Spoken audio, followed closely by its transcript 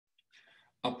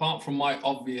apart from my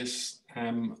obvious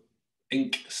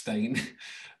ink stain,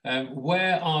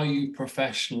 where are you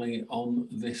professionally on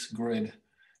this grid?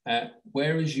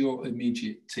 Where is your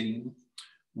immediate team?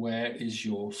 Where is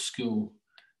your school?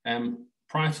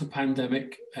 Prior to the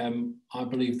pandemic, I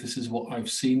believe this is what I've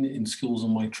seen in schools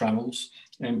on my travels.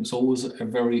 It's always a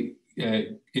very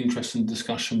interesting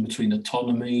discussion between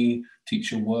autonomy,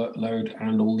 teacher workload,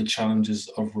 and all the challenges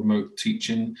of remote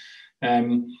teaching.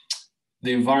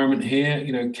 The environment here,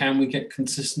 you know, can we get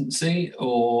consistency,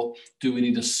 or do we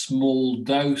need a small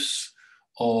dose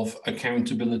of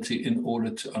accountability in order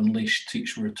to unleash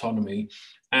teacher autonomy?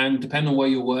 And depending on where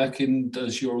you're working,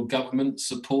 does your government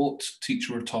support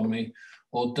teacher autonomy,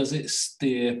 or does it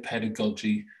steer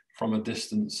pedagogy from a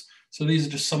distance? So these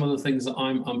are just some of the things that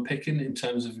I'm unpicking in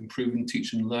terms of improving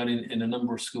teaching and learning in a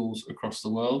number of schools across the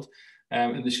world.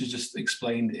 And this is just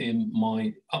explained in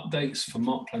my updates for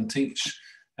Mark Plan Teach,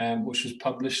 which was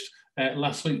published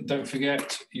last week. Don't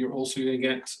forget, you're also going to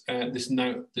get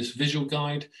this visual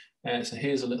guide. So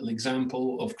here's a little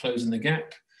example of closing the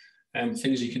gap.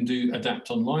 Things you can do,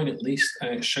 adapt online at least,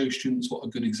 show students what a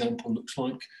good example looks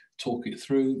like, talk it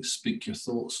through, speak your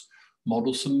thoughts,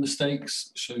 model some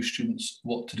mistakes, show students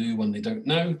what to do when they don't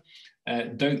know.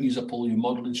 Don't use up all your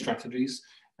modeling strategies.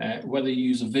 Whether you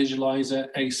use a visualizer,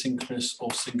 asynchronous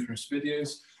or synchronous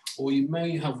videos, or you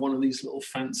may have one of these little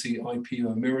fancy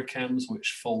IPO mirror cams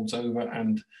which folds over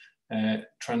and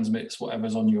transmits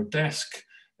whatever's on your desk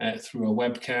through a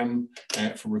webcam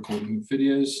for recording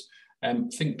videos.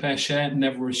 Think, pair, share,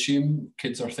 never assume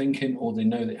kids are thinking or they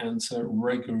know the answer.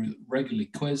 Regularly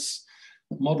quiz.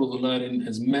 Model the learning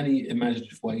as many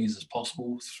imaginative ways as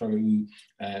possible through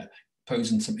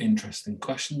posing some interesting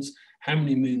questions. How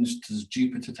many moons does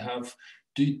Jupiter have?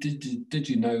 Did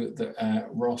you know that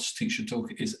Ross Teacher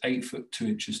Talk is 8 foot 2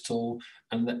 inches tall,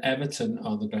 and that Everton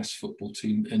are the best football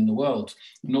team in the world?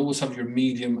 And always have your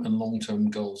medium and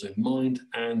long-term goals in mind,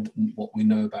 and what we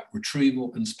know about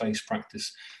retrieval and space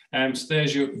practice. So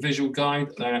there's your visual guide.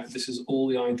 This is all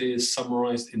the ideas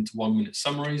summarized into 1-minute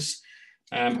summaries.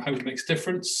 Hope it makes a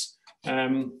difference.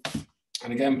 And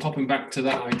again, popping back to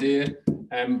that idea,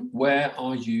 where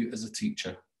are you as a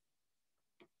teacher?